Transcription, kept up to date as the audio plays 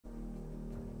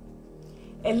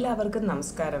എല്ലാവർക്കും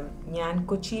നമസ്കാരം. ഞാൻ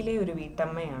കൊച്ചിയിലെ ഒരു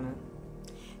വീട്ടമ്മയാണ്.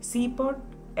 സീപോർട്ട്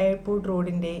എയർപോർട്ട്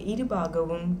റോഡിൻ്റെ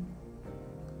ഇരുഭാഗവും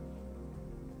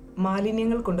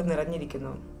മാലിന്യങ്ങൾ കൊണ്ട്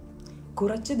നിറഞ്ഞിരിക്കുന്നു.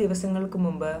 കുറച്ച് ദിവസങ്ങൾക്ക്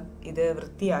മുമ്പ് ഇത്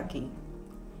വൃത്തിയാക്കി.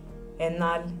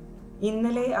 എന്നാൽ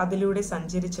ഇന്നലെ അതിലൂടെ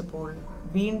സഞ്ചരിച്ചപ്പോൾ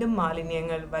വീണ്ടും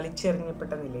മാലിന്യങ്ങൾ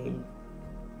വലിച്ചെറിഞ്ഞപ്പെട്ട നിലയിൽ.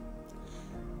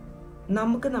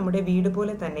 നമുക്ക് നമ്മുടെ വീട്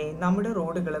പോലെ തന്നെ നമ്മുടെ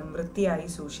റോഡുകളും വൃത്തിയായി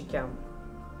സൂക്ഷിക്കാം.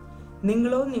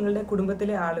 നിങ്ങളോ നിങ്ങളുടെ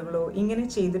കുടുംബത്തിലെ ആളുകളോ ഇങ്ങനെ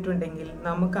ചെയ്തിട്ടുണ്ടെങ്കിൽ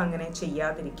നമുക്ക് അങ്ങനെ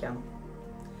ചെയ്യാതിരിക്കാം.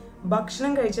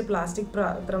 ഭക്ഷണം കഴിച്ച് പ്ലാസ്റ്റിക്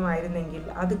പാത്രമായിരുന്നെങ്കിൽ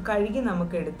അത് കഴുകി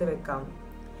നമുക്ക് എടുത്തു വെക്കാം.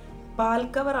 പാൽ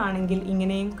കവർ ആണെങ്കിൽ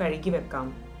ഇങ്ങനെയും കഴുകി വെക്കാം.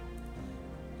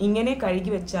 ഇങ്ങനെ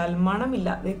കഴുകി വെച്ചാൽ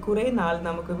മണമില്ലാതെ കുറേ നാൾ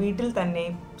നമുക്ക് വീട്ടിൽ തന്നെ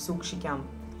സൂക്ഷിക്കാം.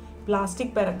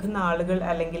 പ്ലാസ്റ്റിക് പിറക്കുന്ന ആളുകൾ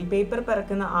അല്ലെങ്കിൽ പേപ്പർ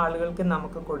പിറക്കുന്ന ആളുകൾക്ക്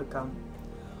നമുക്ക് കൊടുക്കാം.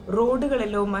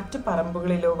 റോഡുകളിലോ മറ്റു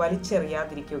പറമ്പുകളിലോ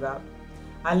വലിച്ചെറിയാതിരിക്കുക.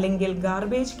 അല്ലെങ്കിൽ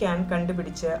ഗാർബേജ് ക്യാൻ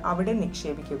കണ്ടുപിടിച്ച് അവിടെ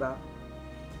നിക്ഷേപിക്കുക.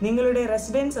 നിങ്ങളുടെ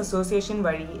റെസിഡൻസ് അസോസിയേഷൻ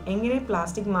വഴി എങ്ങനെ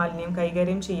പ്ലാസ്റ്റിക് മാലിന്യം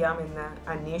കൈകാര്യം ചെയ്യാമെന്ന്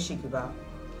അന്വേഷിക്കുക.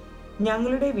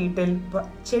 ഞങ്ങളുടെ വീട്ടിൽ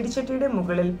ചെടിച്ചട്ടിയുടെ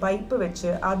മുകളിൽ പൈപ്പ്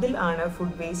വെച്ച് അതിൽ ആണ്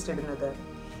ഫുഡ് വേസ്റ്റ് ഇടുന്നത്.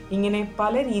 ഇങ്ങനെ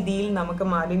പല രീതിയിൽ നമുക്ക്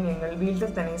മാലിന്യങ്ങൾ വീട്ടിൽ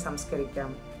തന്നെ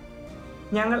സംസ്കരിക്കാം.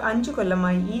 ഞങ്ങൾ 5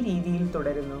 കൊല്ലമായി ഈ രീതിയിൽ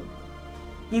തുടരുന്നു.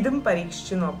 ഇതും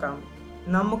പരീക്ഷിച്ചു നോക്കാം.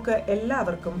 നമുക്ക്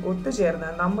എല്ലാവർക്കും ഒത്തുചേർന്ന്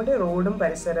നമ്മുടെ റോഡും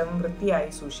പരിസരവും വൃത്തിയായി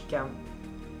സൂക്ഷിക്കാം.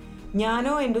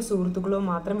 ഞാനോ എൻ്റെ സുഹൃത്തുക്കളോ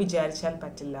മാത്രം വിചാരിച്ചാൽ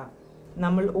പറ്റില്ല.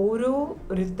 നമ്മൾ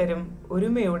ഓരോരുത്തരും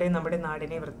ഒരുമയോടെ നമ്മുടെ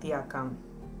നാടിനെ വൃത്തിയാക്കാം.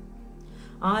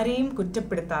 ആരെയും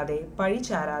കുറ്റപ്പെടുത്താതെ പഴി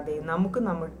ചാരാതെ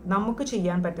നമുക്ക്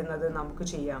ചെയ്യാൻ പറ്റുന്നത് നമുക്ക്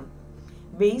ചെയ്യാം.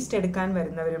 വേസ്റ്റ് എടുക്കാൻ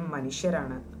വരുന്നവരും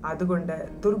മനുഷ്യരാണ്. അതുകൊണ്ട്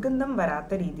ദുർഗന്ധം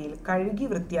വരാത്ത രീതിയിൽ കഴുകി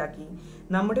വൃത്തിയാക്കി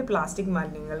നമ്മുടെ പ്ലാസ്റ്റിക്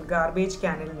മാലിന്യങ്ങൾ ഗാർബേജ്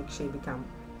ക്യാനിൽ നിക്ഷേപിക്കാം.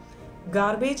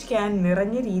 ഗാർബേജ് ക്യാൻ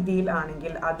നിറഞ്ഞ രീതിയിൽ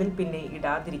ആണെങ്കിൽ അതിൽ പിന്നെ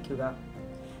ഇടാതിരിക്കുക.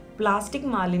 പ്ലാസ്റ്റിക്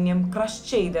മാലിന്യം ക്രഷ്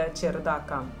ചെയ്ത്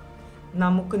ചെറുതാക്കാം,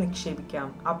 നമുക്ക് നിക്ഷേപിക്കാം.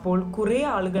 അപ്പോൾ കുറേ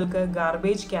ആളുകൾക്ക്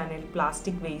ഗാർബേജ് ക്യാനിൽ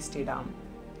പ്ലാസ്റ്റിക് വേസ്റ്റ് ഇടാം.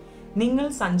 നിങ്ങൾ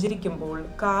സഞ്ചരിക്കുമ്പോൾ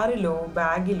കാറിലോ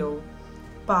ബാഗിലോ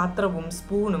പാത്രവും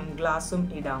സ്പൂണും ഗ്ലാസും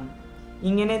ഇടാം.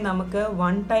 ഇങ്ങനെ നമുക്ക്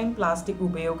വൺ ടൈം പ്ലാസ്റ്റിക്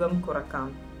ഉപയോഗം കുറക്കാം.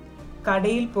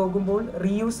 കടയിൽ പോകുമ്പോൾ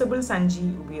റീയൂസബിൾ സഞ്ചി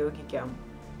ഉപയോഗിക്കാം.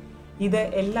 ഇത്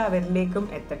എല്ലാവരിലേക്കും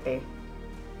എത്തട്ടെ.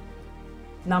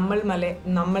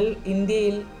 നമ്മൾ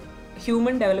ഇന്ത്യയിൽ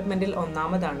ഹ്യൂമൻ ഡെവലപ്മെൻറ്റിൽ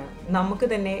ഒന്നാമതാണ്. നമുക്ക്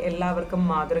തന്നെ എല്ലാവർക്കും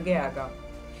മാതൃകയാകാം.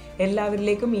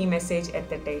 എല്ലാവരിലേക്കും ഈ മെസ്സേജ്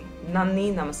എത്തട്ടെ. നന്ദി,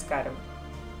 നമസ്കാരം.